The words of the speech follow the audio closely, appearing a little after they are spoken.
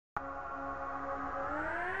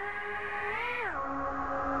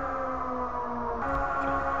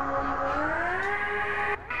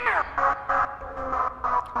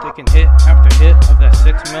Taking hit after hit of that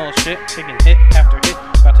 6 mil shit. Taking hit after hit,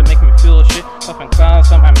 about to make me feel a shit. Puffing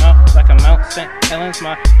clouds on my mouth like a Mount St. Helens.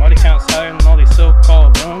 My body count's higher than all these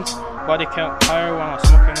so-called villains. Body count higher when I'm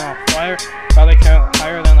smoking on fire. Body count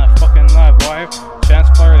higher than a fucking live wire.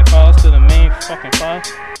 Transfer the files to the main fucking file.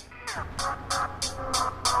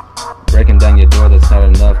 Breaking down your door, that's not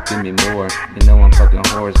enough, give me more. You know I'm fucking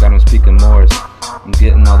whores, got them speaking Morse. I'm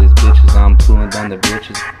getting all these bitches, I'm pulling down the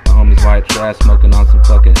britches. My homies white trash, smoking on some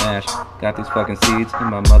fucking ash. Got these fucking seeds in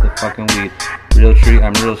my motherfucking weed. Real tree,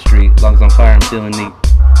 I'm real street, lungs on fire, I'm feeling neat.